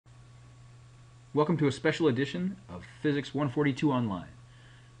Welcome to a special edition of Physics 142 Online.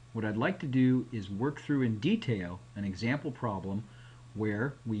 What I'd like to do is work through in detail an example problem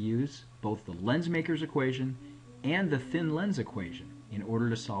where we use both the lensmaker's equation and the thin lens equation in order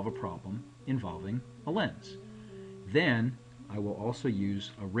to solve a problem involving a lens. Then I will also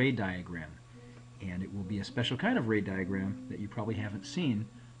use a ray diagram, and it will be a special kind of ray diagram that you probably haven't seen,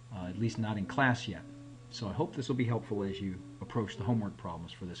 at least not in class yet. So I hope this will be helpful as you approach the homework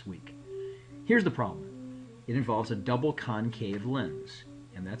problems for this week. Here's the problem. It involves a double concave lens,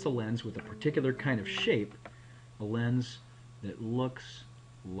 and that's a lens with a particular kind of shape, a lens that looks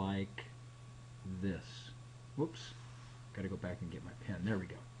like this. Whoops, got to go back and get my pen. There we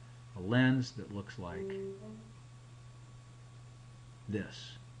go. A lens that looks like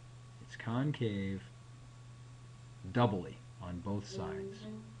this. It's concave doubly on both sides.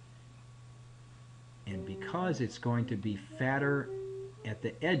 And because it's going to be fatter at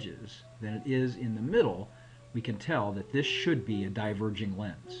the edges than it is in the middle, we can tell that this should be a diverging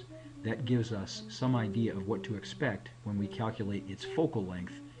lens. That gives us some idea of what to expect when we calculate its focal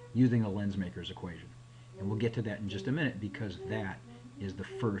length using a lensmaker's equation. And we'll get to that in just a minute because that is the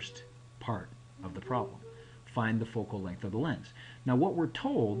first part of the problem. Find the focal length of the lens. Now what we're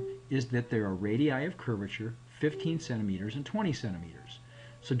told is that there are radii of curvature 15 centimeters and 20 centimeters.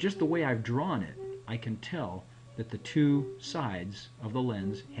 So just the way I've drawn it, I can tell that the two sides of the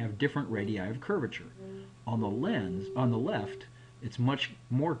lens have different radii of curvature. On the left, it's much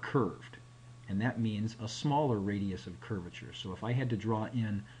more curved, and that means a smaller radius of curvature. So if I had to draw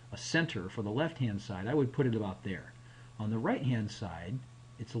in a center for the left-hand side, I would put it about there. On the right-hand side,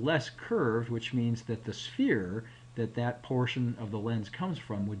 it's less curved, which means that the sphere that portion of the lens comes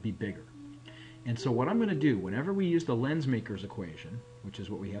from would be bigger. And so what I'm going to do, whenever we use the lensmaker's equation, which is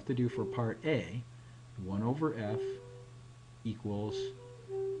what we have to do for part A, 1 over f equals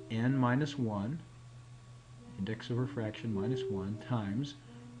n minus 1, index of refraction minus 1, times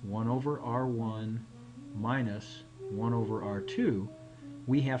 1 over r1 minus 1 over r2,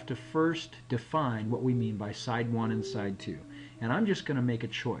 we have to first define what we mean by side 1 and side 2. And I'm just going to make a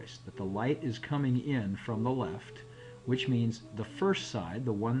choice that the light is coming in from the left, which means the first side,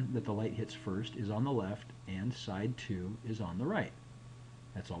 the one that the light hits first, is on the left, and side 2 is on the right.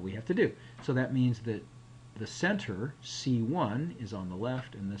 That's all we have to do. So that means that the center, C1, is on the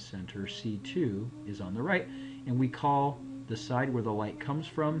left, and the center, C2, is on the right. And we call the side where the light comes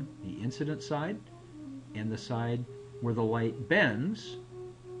from the incident side, and the side where the light bends,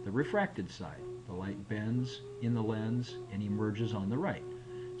 the refracted side. The light bends in the lens and emerges on the right.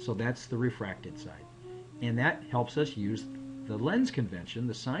 So that's the refracted side. And that helps us use the lens convention,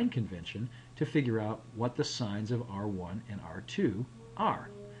 the sign convention, to figure out what the signs of R1 and R2 are.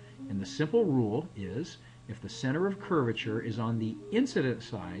 And the simple rule is, if the center of curvature is on the incident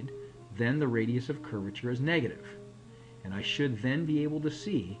side, then the radius of curvature is negative. And I should then be able to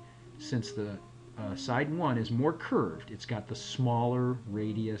see, since the side 1 is more curved, it's got the smaller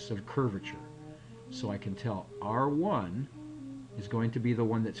radius of curvature. So I can tell R1 is going to be the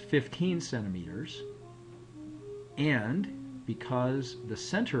one that's 15 centimeters, and because the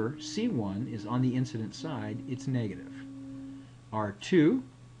center, C1, is on the incident side, it's negative. R2,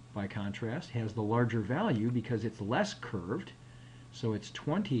 by contrast, has the larger value because it's less curved, so it's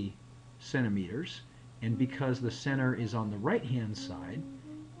 20 centimeters, and because the center is on the right-hand side,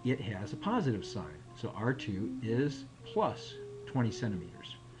 it has a positive sign. So R2 is plus 20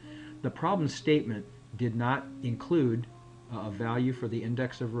 centimeters. The problem statement did not include a value for the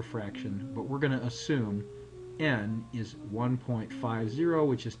index of refraction, but we're going to assume n is 1.50,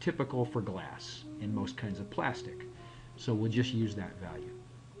 which is typical for glass and most kinds of plastic. So we'll just use that value.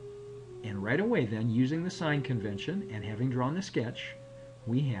 And right away then, using the sign convention and having drawn the sketch,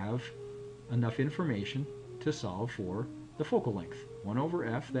 we have enough information to solve for the focal length. 1 over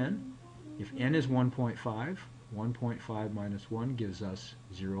f then, if n is 1.5, 1.5 minus 1 gives us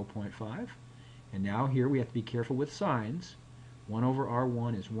 0.5. And now here we have to be careful with signs. 1 over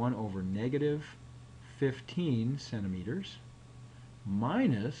r1 is 1 over negative 15 centimeters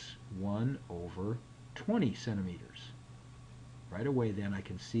minus 1 over 20 centimeters. Right away then I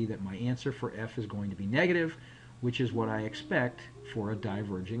can see that my answer for f is going to be negative, which is what I expect for a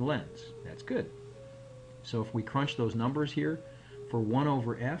diverging lens. That's good. So if we crunch those numbers here, for 1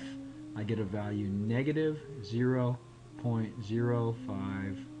 over f, I get a value negative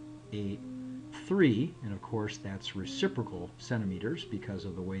 0.0583, and of course that's reciprocal centimeters because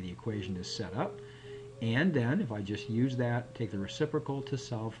of the way the equation is set up. And then if I just use that, take the reciprocal to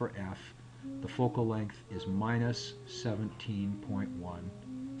solve for f, the focal length is minus 17.1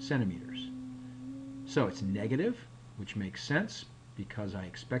 centimeters. So it's negative, which makes sense because I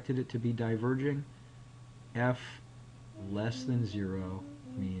expected it to be diverging. F less than 0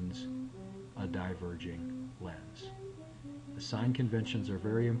 means a diverging lens. The sign conventions are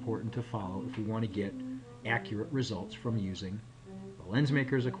very important to follow if we want to get accurate results from using the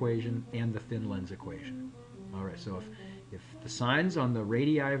lensmaker's equation and the thin lens equation. All right, so if the signs on the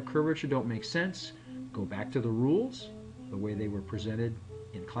radii of curvature don't make sense, go back to the rules, the way they were presented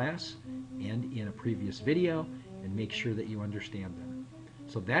in class and in a previous video, and make sure that you understand them.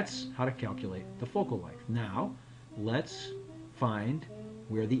 So that's how to calculate the focal length. Now, let's find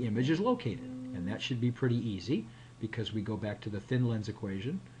where the image is located. And that should be pretty easy because we go back to the thin lens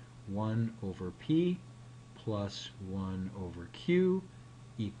equation. 1 over P plus 1 over Q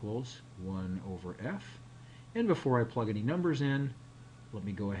equals 1 over F. And before I plug any numbers in, let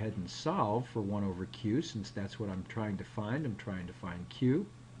me go ahead and solve for 1 over Q, since that's what I'm trying to find. I'm trying to find Q.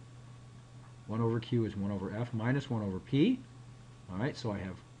 1 over Q is 1 over F minus 1 over P. All right, so I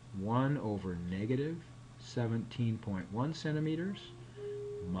have 1 over negative 17.1 centimeters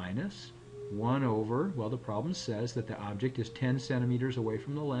minus 1 over, well, the problem says that the object is 10 centimeters away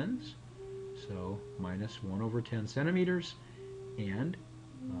from the lens. So minus 1 over 10 centimeters. And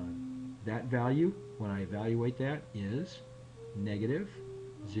that value, when I evaluate that, is negative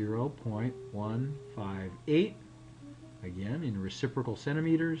 0.158, again in reciprocal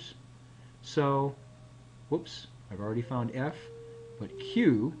centimeters. So, whoops, I've already found F, but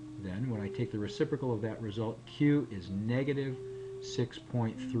Q, then, when I take the reciprocal of that result, Q is negative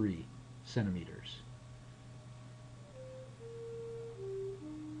 6.3 centimeters.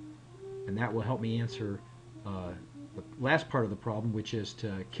 And that will help me answer the last part of the problem, which is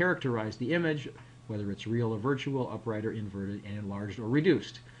to characterize the image, whether it's real or virtual, upright or inverted, and enlarged or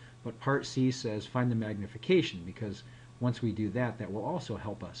reduced. But part C says find the magnification, because once we do that, that will also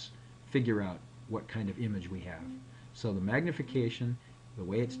help us figure out what kind of image we have. So the magnification, the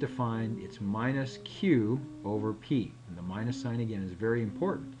way it's defined, it's minus Q over P. And the minus sign, again, is very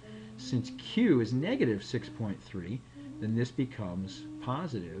important. Since Q is negative 6.3, then this becomes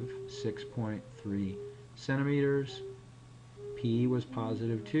positive 6.3 centimeters. P was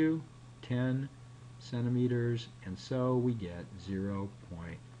positive 2, 10 centimeters, and so we get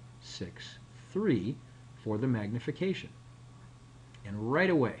 0.63 for the magnification. And right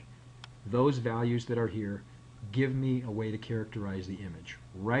away, those values that are here give me a way to characterize the image.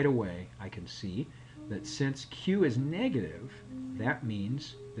 Right away, I can see that since Q is negative, that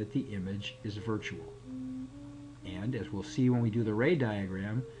means that the image is virtual. And as we'll see when we do the ray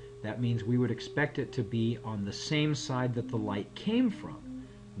diagram, that means we would expect it to be on the same side that the light came from,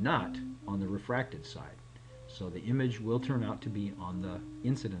 not on the refracted side. So the image will turn out to be on the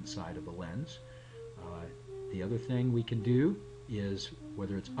incident side of the lens. The other thing we can do is,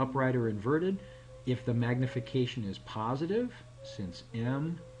 whether it's upright or inverted, if the magnification is positive, since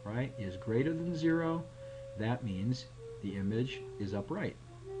M, right, is greater than 0, that means the image is upright.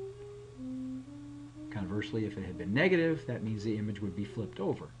 Conversely, if it had been negative, that means the image would be flipped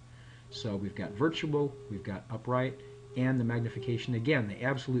over. So we've got virtual, we've got upright, and the magnification, again, the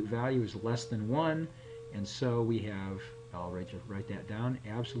absolute value is less than 1, and so we have, I'll write that down,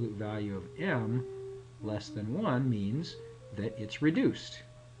 absolute value of M less than 1 means that it's reduced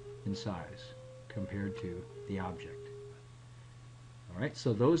in size compared to the object. All right,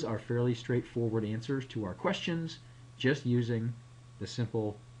 so those are fairly straightforward answers to our questions, just using the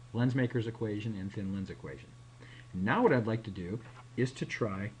simple lensmaker's equation and thin lens equation. Now what I'd like to do is to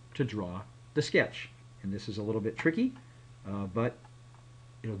try to draw the sketch. And this is a little bit tricky, but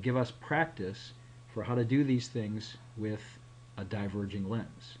it'll give us practice for how to do these things with a diverging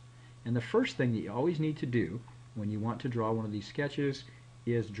lens. And the first thing that you always need to do when you want to draw one of these sketches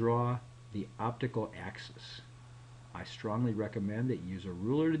is draw the optical axis. I strongly recommend that you use a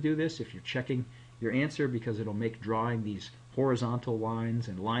ruler to do this if you're checking your answer, because it'll make drawing these horizontal lines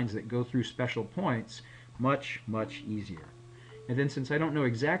and lines that go through special points much, much easier. And then, since I don't know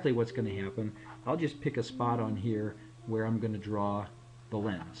exactly what's going to happen, I'll just pick a spot on here where I'm going to draw the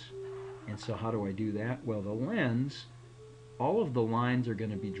lens. And so how do I do that? Well, the lens, all of the lines are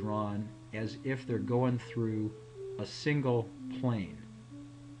going to be drawn as if they're going through a single plane.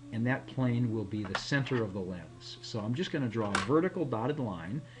 And that plane will be the center of the lens. So I'm just going to draw a vertical dotted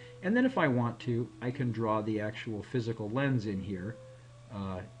line, and then if I want to, I can draw the actual physical lens in here,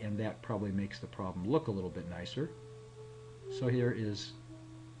 and that probably makes the problem look a little bit nicer. So here is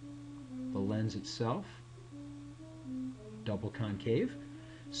the lens itself, double concave.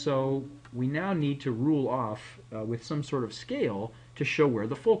 So we now need to rule off with some sort of scale to show where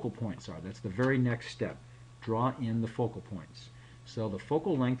the focal points are. That's the very next step. Draw in the focal points. So the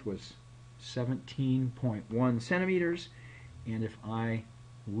focal length was 17.1 centimeters, And if I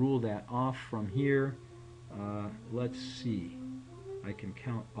rule that off from here, let's see, I can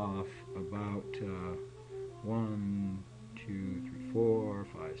count off about 1, 2, 3, 4,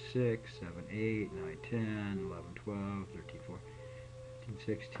 5, 6, 7, 8, 9, 10, 11, 12, 13, 14, 15,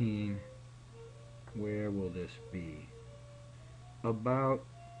 16. Where will this be? About,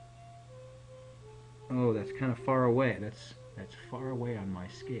 oh, that's kind of far away. That's far away on my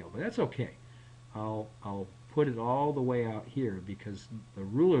scale, but that's okay. I'll put it all the way out here because the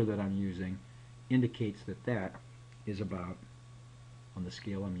ruler that I'm using indicates that that is about, on the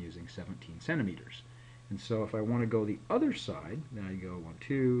scale I'm using, 17 centimeters. And so if I want to go the other side, then I go 1,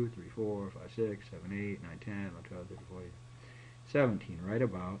 2, 3, 4, 5, 6, 7, 8, 9, 10, 11, 12, 13, 14, 17, right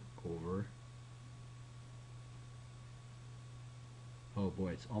about over. Oh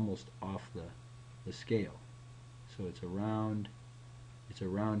boy, it's almost off the scale. So it's around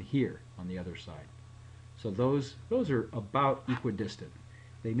here on the other side. So those are about equidistant.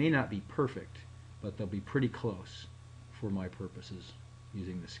 They may not be perfect, but they'll be pretty close for my purposes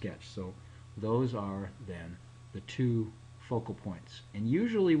using the sketch. So those are then the two focal points. And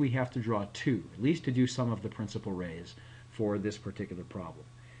usually we have to draw two, at least to do some of the principal rays for this particular problem.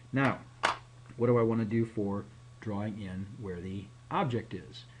 Now, what do I want to do for drawing in where the object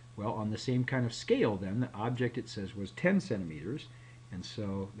is? Well, on the same kind of scale then, the object, it says, was 10 centimeters. And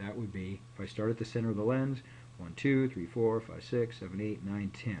so that would be, if I start at the center of the lens, 1, 2, 3, 4, 5, 6, 7, 8,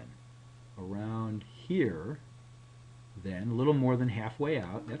 9, 10. Around here, then, a little more than halfway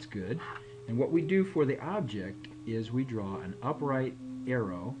out, that's good. And what we do for the object is we draw an upright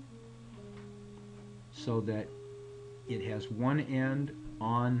arrow so that it has one end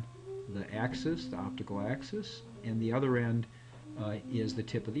on the axis, the optical axis, and the other end is the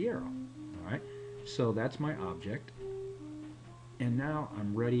tip of the arrow. All right, so that's my object. And now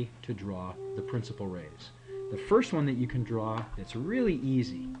I'm ready to draw the principal rays. The first one that you can draw that's really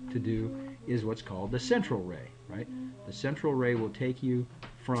easy to do is what's called the central ray, right? The central ray will take you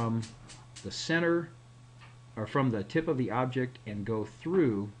from the center, or from the tip of the object, and go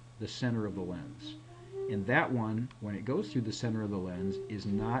through the center of the lens. And that one, when it goes through the center of the lens, is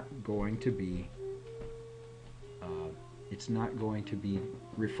not going to be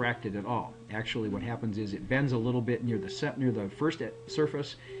refracted at all. Actually, what happens is it bends a little bit near the first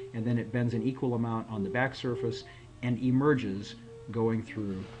surface, and then it bends an equal amount on the back surface and emerges going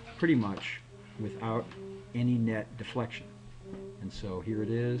through pretty much without any net deflection. And so here it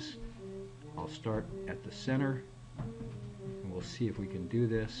is. I'll start at the center, and we'll see if we can do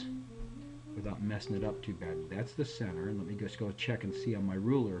this without messing it up too bad. That's the center, and let me just go check and see on my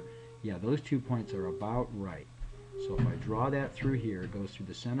ruler. Yeah, those 2 points are about right. So if I draw that through here, it goes through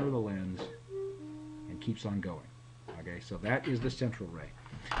the center of the lens and keeps on going. Okay, so that is the central ray.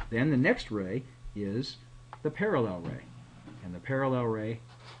 Then the next ray is the parallel ray. And the parallel ray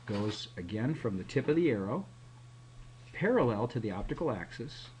goes again from the tip of the arrow, parallel to the optical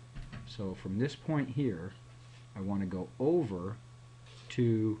axis. So from this point here, I want to go over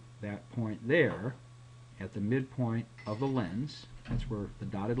to that point there at the midpoint of the lens. That's where the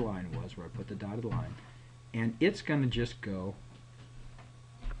dotted line was, where I put the dotted line. And it's going to just go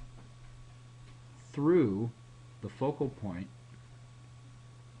through the focal point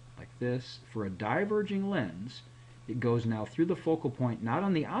like this. For a diverging lens, it goes now through the focal point, not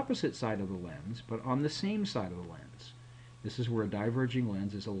on the opposite side of the lens, but on the same side of the lens. This is where a diverging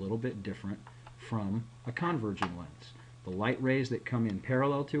lens is a little bit different from a converging lens. The light rays that come in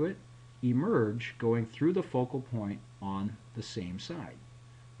parallel to it emerge going through the focal point on the same side,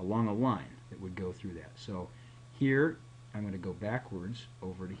 along a line that would go through that. So here, I'm going to go backwards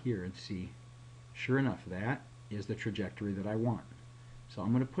over to here and see, sure enough, that is the trajectory that I want. So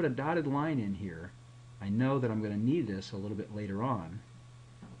I'm going to put a dotted line in here. I know that I'm going to need this a little bit later on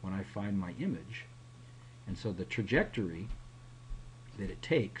when I find my image. And so the trajectory that it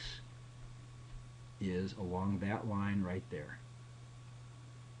takes is along that line right there.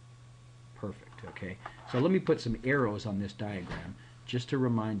 Perfect, okay? So let me put some arrows on this diagram just to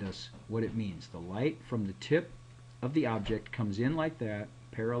remind us what it means. The light from the tip of the object comes in like that,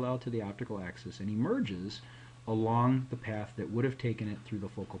 parallel to the optical axis, and emerges along the path that would have taken it through the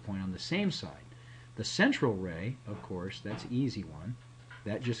focal point on the same side. The central ray, of course, that's an easy one.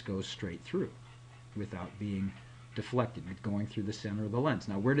 That just goes straight through without being deflected, going through the center of the lens.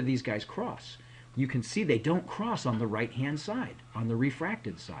 Now, where do these guys cross? You can see they don't cross on the right-hand side, on the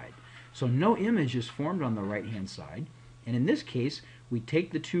refracted side. So no image is formed on the right-hand side. And in this case, we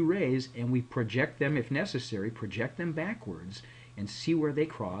take the two rays and we project them, if necessary, project them backwards and see where they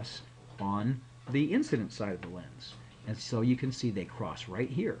cross on the incident side of the lens. And so you can see they cross right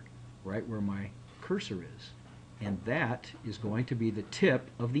here, right where my cursor is. and that is going to be the tip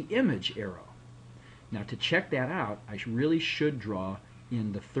of the image arrow. Now to check that out, I really should draw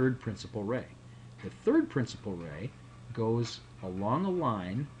in the third principal ray. The third principal ray goes along a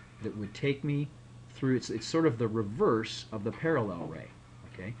line that would take me through, it's sort of the reverse of the parallel ray.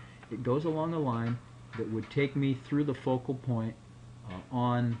 Okay? It goes along a line that would take me through the focal point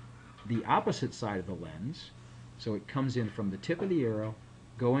on the opposite side of the lens. So it comes in from the tip of the arrow,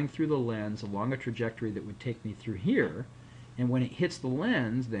 going through the lens along a trajectory that would take me through here, and when it hits the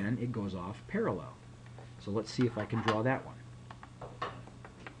lens, then it goes off parallel. So let's see if I can draw that one.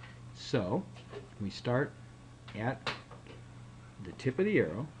 So we start at the tip of the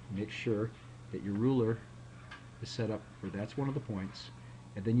arrow. Make sure that your ruler is set up where that's one of the points,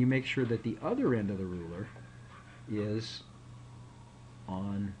 and then you make sure that the other end of the ruler is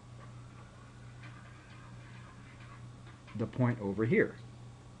on the point over here,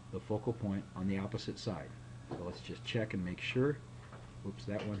 the focal point on the opposite side. So let's just check and make sure. Oops,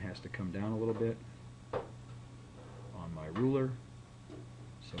 that one has to come down a little bit on my ruler.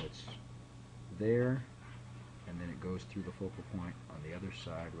 So it's there, and then it goes through the focal point on the other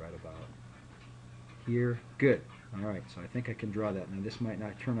side right about here. Good. Alright, so I think I can draw that. Now this might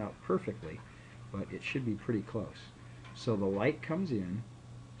not turn out perfectly, but it should be pretty close. So the light comes in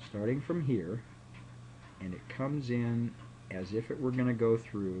starting from here, and it comes in as if it were going to go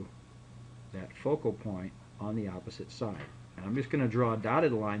through that focal point on the opposite side. And I'm just going to draw a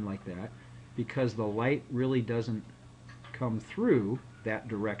dotted line like that because the light really doesn't come through that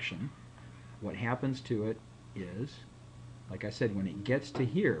direction. What happens to it is, like I said, when it gets to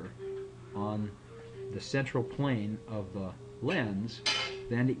here on the central plane of the lens,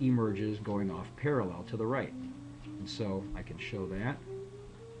 then it emerges going off parallel to the right. And so I can show that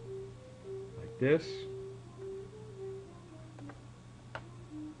like this.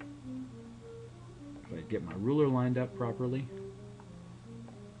 If I get my ruler lined up properly.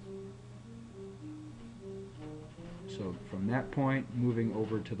 So from that point, moving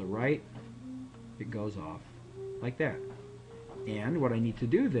over to the right, it goes off like that. And what I need to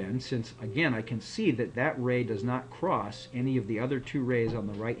do then, since again I can see that that ray does not cross any of the other two rays on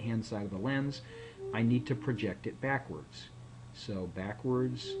the right hand side of the lens, I need to project it backwards. So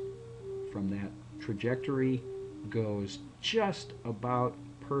backwards from that trajectory goes just about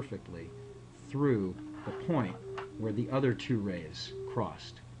perfectly through the point where the other two rays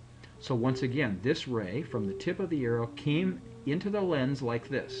crossed. So once again, this ray from the tip of the arrow came into the lens like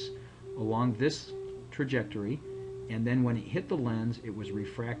this, along this trajectory, and then when it hit the lens, it was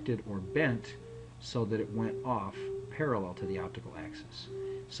refracted or bent so that it went off parallel to the optical axis.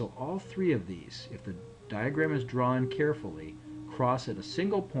 So all three of these, if the diagram is drawn carefully, cross at a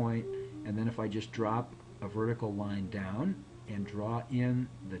single point, and then if I just drop a vertical line down and draw in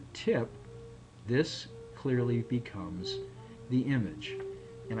the tip, this clearly becomes the image.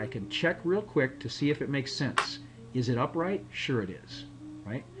 And I can check real quick to see if it makes sense. Is it upright? Sure it is,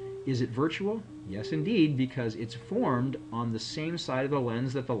 right? Is it virtual? Yes indeed, because it's formed on the same side of the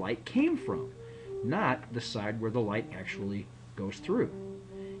lens that the light came from, not the side where the light actually goes through.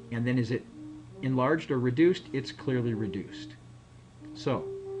 And then is it enlarged or reduced? It's clearly reduced. So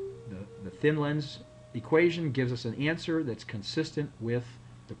the thin lens equation gives us an answer that's consistent with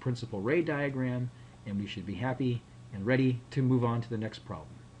the principal ray diagram, and we should be happy and ready to move on to the next problem.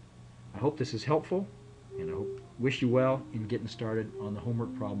 I hope this is helpful, and I wish you well in getting started on the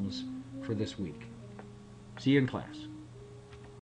homework problems for this week. See you in class.